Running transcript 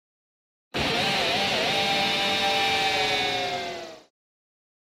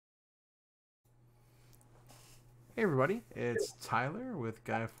Hey everybody, it's Tyler with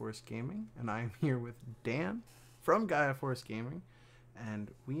Gaia Force Gaming, and I'm here with Dan from Gaia Force Gaming, and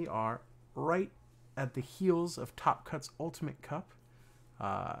we are right at the heels of Top Cut's Ultimate Cup,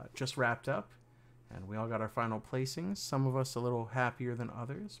 just wrapped up, and we all got our final placings. Some of us a little happier than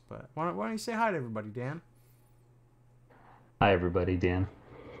others, but why don't you say hi to everybody, Dan? Hi, everybody. Dan.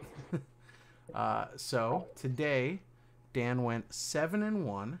 So today, Dan went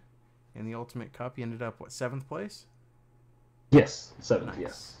 7-1 in the Ultimate Cup. He ended up what, seventh place? Yes, seventh.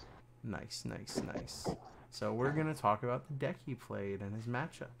 Nice. Yes. Nice. So we're gonna talk about the deck he played and his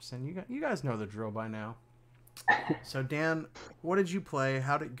matchups, and you guys know the drill by now. So Dan, what did you play?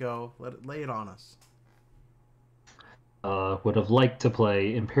 How'd it go? Lay it on us. Would have liked to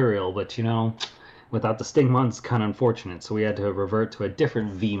play Imperial, but without the Stingmon's kind of unfortunate. So we had to revert to a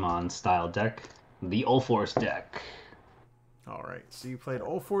different Vmon style deck, the Ulforce deck. All right. So you played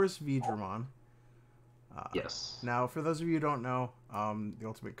Ulforceveedramon. Uh, Yes. Now, for those of you who don't know, the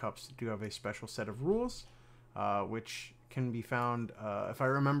Ultimate Cups do have a special set of rules, which can be found, if I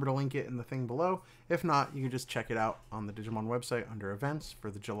remember to link it in the thing below. If not, you can just check it out on the Digimon website under events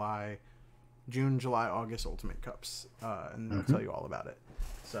for the June, July, August Ultimate Cups, and they'll tell you all about it.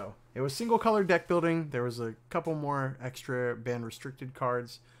 So it was single color deck building. There was a couple more extra band restricted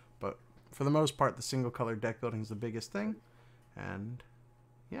cards, but for the most part, the single color deck building is the biggest thing. And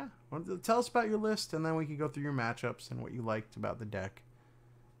yeah, well, tell us about your list, and then we can go through your matchups and what you liked about the deck.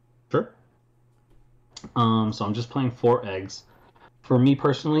 Sure. So I'm just playing four eggs. For me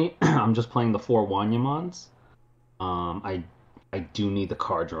personally, I'm just playing the four Wanyamons. I do need the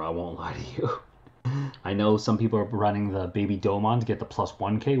card draw. I won't lie to you. I know some people are running the Baby Domon to get the plus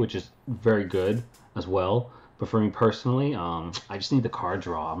 1k, which is very good as well. But for me personally, I just need the card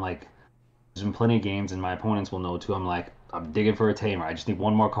draw. I'm like, there's been plenty of games, and my opponents will know too. I'm like, I'm digging for a tamer. I just need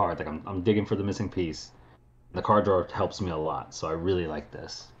one more card. Like I'm digging for the missing piece. The card draw helps me a lot, so I really like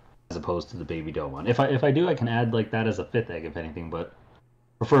this as opposed to the Baby Domon. If I do, I can add like that as a fifth egg if anything, but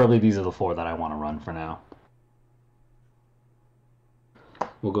preferably these are the four that I want to run for now.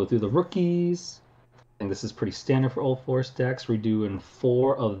 We'll go through the rookies. I think this is pretty standard for all four decks. We're doing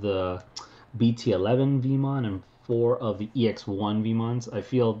four of the BT11 Vmon and four of the EX1 Vmons. I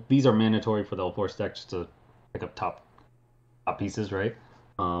feel these are mandatory for the all four deck just to pick up top pieces, right?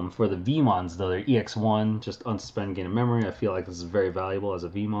 For the Vmons, though, they're EX1, just unsuspend gain of memory. I feel like this is very valuable as a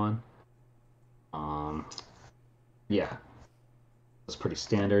Vmon. Um, yeah, that's pretty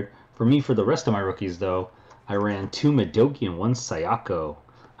standard. For me, for the rest of my rookies, though, I ran two Madoki and one Sayako.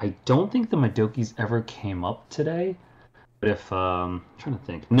 I don't think the Madokis ever came up today. But if I'm trying to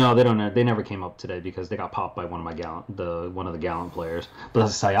think, no, they don't. They never came up today because they got popped by one of one of the Gallant players. But the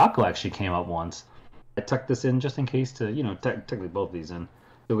Sayako actually came up once. I tucked this in just in case to, technically both of these in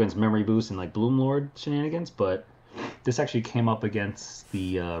go against Memory Boost and like Bloom Lord shenanigans. But this actually came up against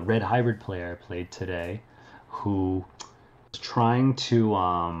the Red Hybrid player I played today, who was trying to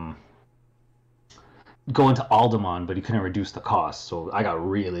go into Aldemon, but he couldn't reduce the cost. So I got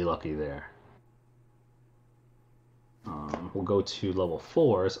really lucky there. We'll go to level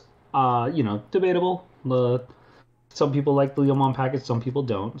fours. Debatable. Some people like the Leomon package, some people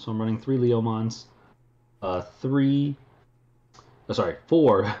don't. So I'm running three Leomons,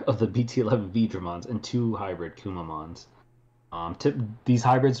 four of the BT11 Veedramons, and two hybrid Kumamons. These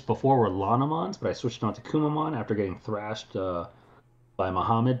hybrids before were Lanamons, but I switched on to Kumamon after getting thrashed by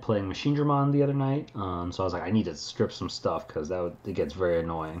Muhammad playing Machine Dramon the other night. So I was like, I need to strip some stuff because it gets very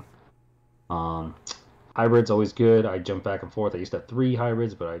annoying. Hybrid's always good. I jump back and forth. I used to have three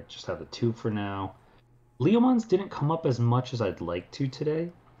hybrids, but I just have the two for now. Leomons didn't come up as much as I'd like to today,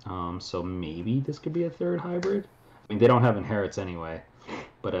 so maybe this could be a third hybrid. I mean, they don't have inherits anyway,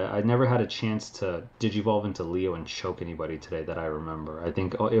 but I never had a chance to digivolve into Leo and choke anybody today that I remember. I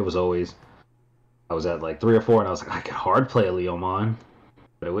think it was always I was at like 3 or 4, and I was like, I could hard play a Leomon,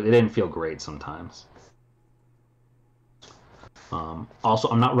 but it didn't feel great sometimes. Also,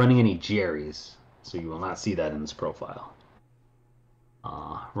 I'm not running any Jerrys, so you will not see that in this profile.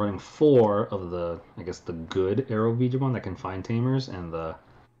 Running four of the good Arrow Veedramon that can find tamers, and the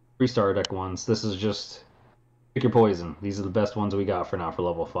 3-star deck ones. This is just pick your poison. These are the best ones we got for now for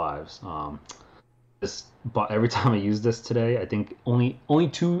level 5s. Every time I use this today, I think only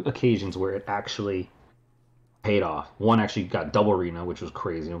two occasions where it actually paid off. One actually got double Rena, which was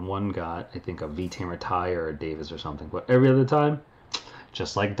crazy, and one got, I think, a V-Tamer Ty or a Davis or something. But every other time,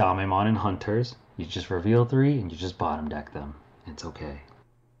 just like Damemon and Hunters, you just reveal 3 and you just bottom deck them. It's okay.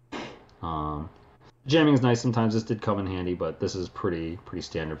 Jamming is nice sometimes. This did come in handy, but this is pretty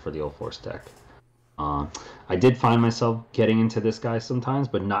standard for the Ulforce deck. I did find myself getting into this guy sometimes,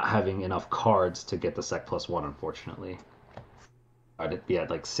 but not having enough cards to get the Sec +1, unfortunately. I'd be at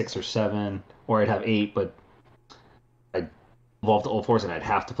like 6 or 7, or I'd have 8, but I'd evolve to Ulforce and I'd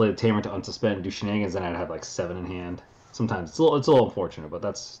have to play the Tamer to unsuspend and do shenanigans, and I'd have like 7 in hand. Sometimes it's a little unfortunate, but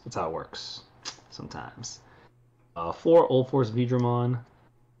that's how it works. Sometimes. 4 Ulforceveedramon,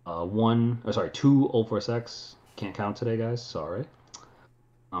 2 Ulforce X. Can't count today, guys. Sorry.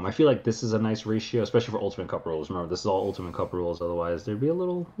 I feel like this is a nice ratio, especially for Ultimate Cup rules. Remember, this is all Ultimate Cup rules. Otherwise, there'd be a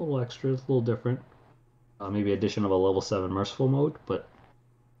little extra, a little different. Maybe addition of a level 7 Merciful mode, but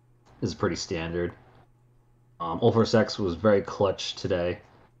this is pretty standard. Ulforce X was very clutch today.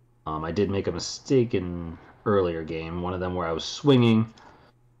 I did make a mistake in earlier game, one of them where I was swinging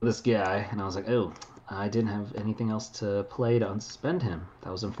this guy, and I was like, oh, I didn't have anything else to play to unsuspend him.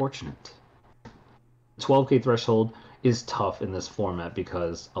 That was unfortunate. 12k threshold is tough in this format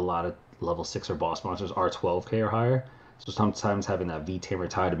because a lot of level 6 or boss monsters are 12k or higher. So sometimes having that V-Tamer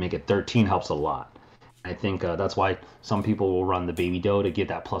tie to make it 13 helps a lot. I think that's why some people will run the Baby Doe to get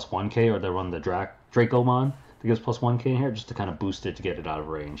that +1k, or they'll run the Dracomon that gives +1k in here just to kind of boost it to get it out of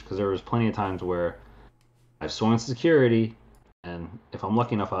range. Because there was plenty of times where I've swung security, and if I'm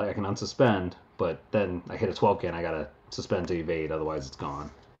lucky enough, I can unsuspend, but then I hit a 12k and I gotta suspend to evade, otherwise it's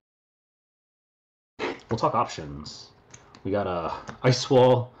gone. We'll talk options. We got a Ice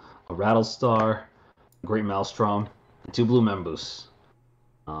Wall, a Rattlestar, a Great Maelstrom, and 2 Blue Memboosts.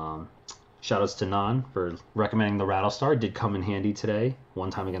 Shoutouts to Nan for recommending the Rattlestar. It did come in handy today,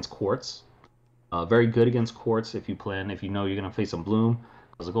 one time against Quartz. Very good against Quartz if you know you're gonna face some Bloom,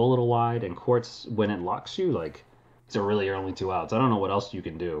 because it'll go a little wide, and Quartz, when it locks you, like, these are really your only 2 outs. I don't know what else you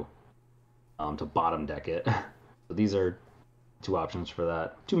can do to bottom deck it. So these are 2 options for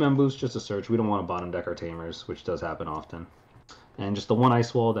that. 2 Memboosts, just a search. We don't want to bottom deck our Tamers, which does happen often. And just the 1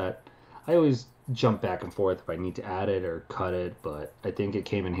 Ice Wall that I always jump back and forth if I need to add it or cut it, but I think it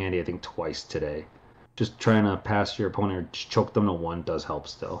came in handy, twice today. Just trying to pass your opponent or choke them to 1 does help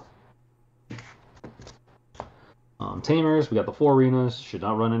still. Tamers, we got the 4 Arenas. Should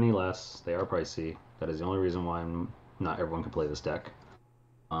not run any less. They are pricey. That is the only reason why not everyone can play this deck.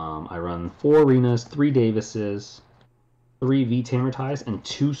 I run 4 Arenas, 3 Davises, 3 V-Tamer ties, and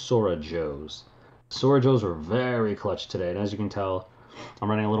 2 Sora Joes. Sora Joes were very clutch today, and as you can tell, I'm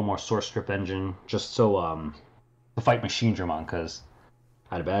running a little more Source Strip engine just so to fight Machinedramon, because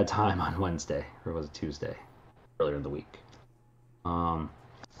I had a bad time on Wednesday, or was it Tuesday, earlier in the week.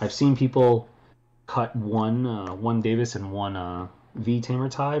 I've seen people cut one Davis and 1 V-Tamer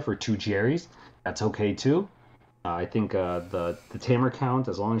tie for 2 Jerrys. That's okay too. I think the Tamer count,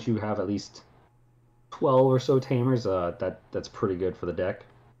 as long as you have at least 12 or so Tamers, that's pretty good for the deck.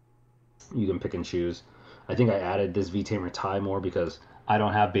 You can pick and choose. I think I added this V-Tamer tie more because I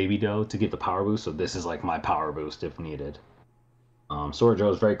don't have Baby Doe to get the power boost, so this is like my power boost if needed. Sora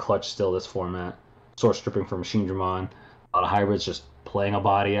Joe is very clutch still this format. Source stripping for Machinedramon. A lot of hybrids just playing a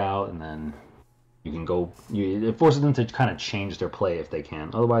body out, and then you can go. It forces them to kind of change their play if they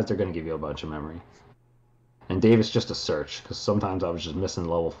can. Otherwise, they're going to give you a bunch of memory. And Davis just a search, because sometimes I was just missing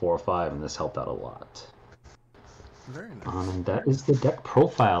level 4 or 5, and this helped out a lot. Very nice. And that is the deck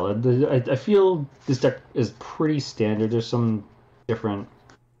profile. I feel this deck is pretty standard. There's some different...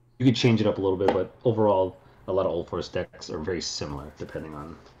 You could change it up a little bit, but overall, a lot of Ulforce decks are very similar, depending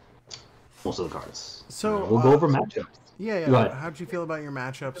on most of the cards. So we'll go over matchups. Yeah. How'd you feel about your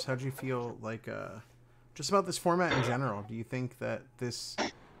matchups? How'd you feel like just about this format in general? Do you think that this...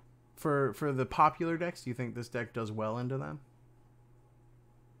 For the popular decks, do you think this deck does well into them?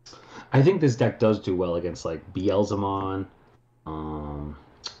 I think this deck does do well against like Beelzemon.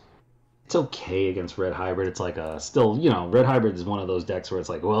 It's okay against Red Hybrid. It's like still, Red Hybrid is one of those decks where it's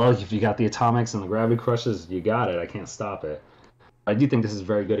like, well, if you got the Atomics and the Gravity Crushes, you got it. I can't stop it. I do think this is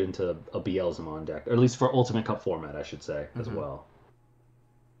very good into a Beelzemon deck, or at least for Ultimate Cup format, I should say, as well.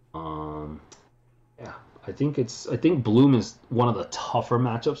 Yeah. I think Bloom is one of the tougher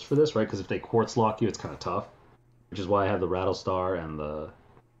matchups for this, right? Because if they Quartz lock you, it's kind of tough. Which is why I have the Rattlestar and the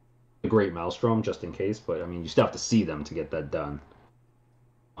Great Maelstrom, just in case. But, I mean, you still have to see them to get that done.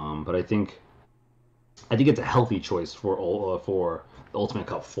 But I think it's a healthy choice for the Ultimate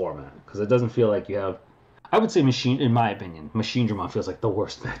Cup format. Because it doesn't feel like you have... I would say, in my opinion, Machinedramon feels like the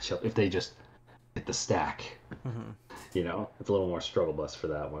worst matchup if they just hit the stack. It's a little more struggle bus for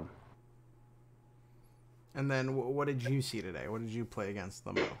that one. And then what did you see today? What did you play against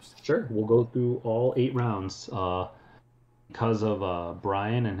the most? Sure. We'll go through all 8 rounds. Because of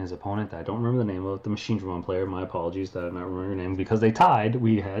Brian and his opponent, I don't remember the name of the Machinedramon player. My apologies that I don't remember your name. Because they tied,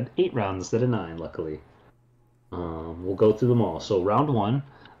 we had 8 rounds instead of 9, luckily. We'll go through them all. So round 1,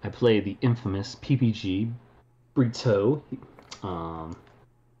 I played the infamous PPG Brito.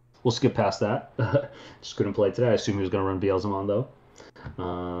 We'll skip past that. Just couldn't play today. I assume he was going to run Beelzemon, though.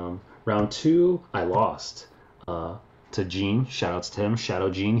 Round 2, I lost to Gene. Shoutouts to him.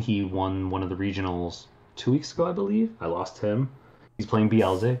 Shadow Gene. He won one of the regionals 2 weeks ago, I believe. I lost him. He's playing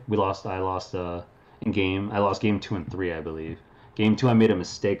Beelze. I lost in game. I lost game 2 and 3, I believe. Game 2, I made a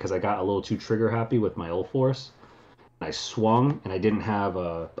mistake because I got a little too trigger happy with my Ulforce. And I swung, and I didn't have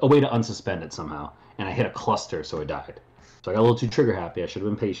a way to unsuspend it somehow. And I hit a cluster, so it died. So I got a little too trigger happy. I should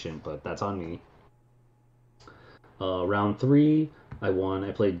have been patient, but that's on me. Round 3, I won.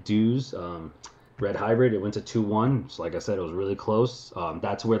 I played Dews, Red Hybrid. It went to 2-1. So like I said, it was really close.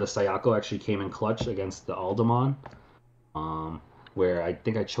 That's where the Sayako actually came in clutch against the Aldemon, where I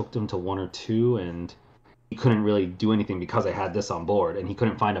think I choked him to 1 or 2, and he couldn't really do anything because I had this on board, and he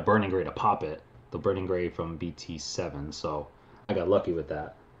couldn't find a Burning Gray to pop it. The Burning Gray from BT7, so I got lucky with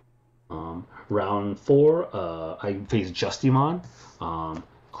that. Round 4, I faced Justimon.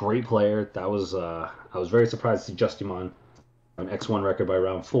 Great player. That was I was very surprised to see Justimon an X1 record by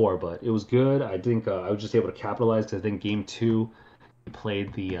round 4, but it was good. I think I was just able to capitalize because I think game 2 we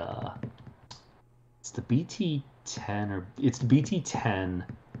played the it's the BT10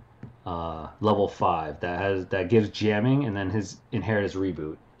 level 5 that gives jamming and then his inheritance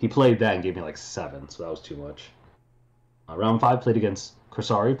reboot. He played that and gave me like 7, so that was too much. Round 5 played against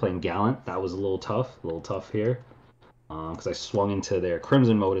Corsari, playing Gallant. That was a little tough here, because I swung into their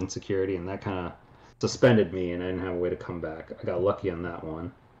Crimson mode insecurity, and that kind of suspended me, and I didn't have a way to come back. I got lucky on that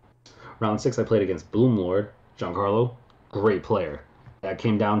one. Round 6, I played against Bloomlord. Giancarlo, great player. That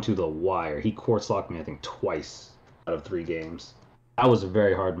came down to the wire. He quartz locked me, I think, twice out of 3 games. That was a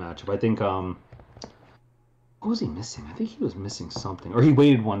very hard matchup. I think, what was he missing? I think he was missing something. Or he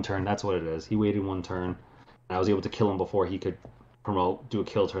waited 1 turn. That's what it is. He waited 1 turn. And I was able to kill him before he could promote, do a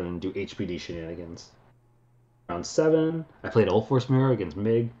kill turn, and do HPD shenanigans. Round 7, I played Ulforce Mirror against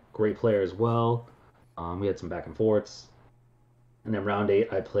Mig. Great player as well. We had some back and forths. And then round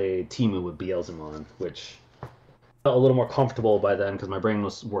 8, I played Timu with Beelzemon, which felt a little more comfortable by then because my brain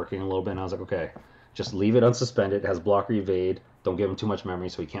was working a little bit, and I was like, okay, just leave it unsuspended. It has blocker evade. Don't give him too much memory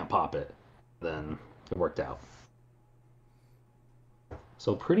so he can't pop it. Then it worked out.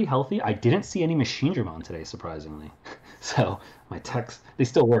 So pretty healthy. I didn't see any Machine Dramon today, surprisingly. So my techs, they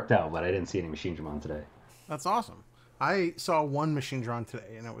still worked out, but I didn't see any Machine Dramon today. That's awesome. I saw 1 Machine Dramon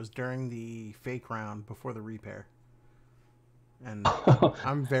today, and it was during the fake round before the repair. And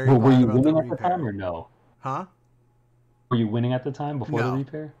I'm very Well, were glad you about the winning at the repair. time or no? Huh? Were you winning at the time before the No.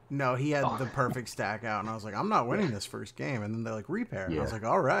 repair? No, he had the perfect stack out, and I was like, I'm not winning this first game. And then they're like, repair. And I was Yeah. like,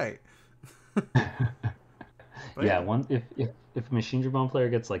 all right. But Yeah, if a Machine Dramon player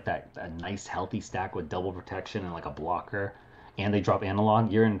gets like a nice healthy stack with double protection and like a blocker, and they drop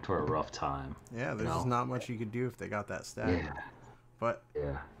analog, you're into a rough time. yeah, there's just not much you could do if they got that stack. Yeah, But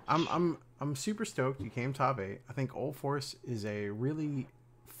yeah. I'm super stoked you came top 8. I think Ulforce is a really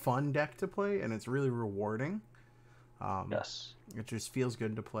fun deck to play, and it's really rewarding. Yes. It just feels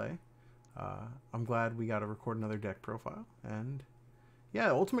good to play. I'm glad we got to record another deck profile. And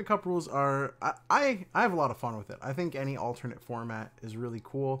yeah, Ultimate Cup rules are... I have a lot of fun with it. I think any alternate format is really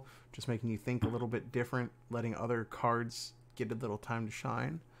cool. Just making you think a little bit different, letting other cards get a little time to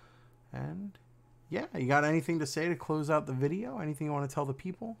shine. And yeah, you got anything to say to close out the video? Anything you want to tell the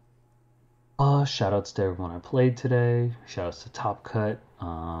people? Shoutouts to everyone I played today. Shoutouts to Top Cut,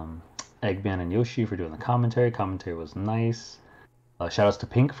 Eggman and Yoshi for doing the commentary. Commentary was nice. Shoutouts to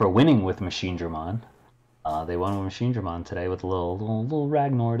Pink for winning with Machine Dramon. They won with Machine Dramon today with a little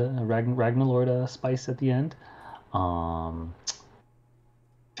Ragnarlord spice at the end. Shoutouts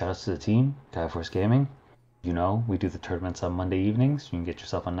to the team, Gaia Force Gaming. You know, we do the tournaments on Monday evenings. You can get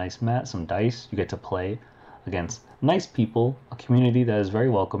yourself a nice mat, some dice. You get to play against nice people, a community that is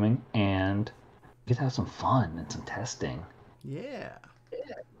very welcoming, and you get to have some fun and some testing. Yeah.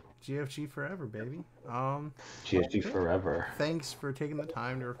 GFG forever, baby. GFG forever. Thanks for taking the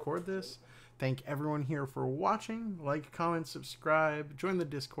time to record this. Thank everyone here for watching. Like, comment, subscribe, join the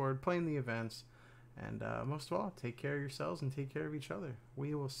Discord, play in the events, and most of all, take care of yourselves and take care of each other.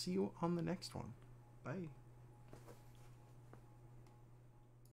 We will see you on the next one. Bye.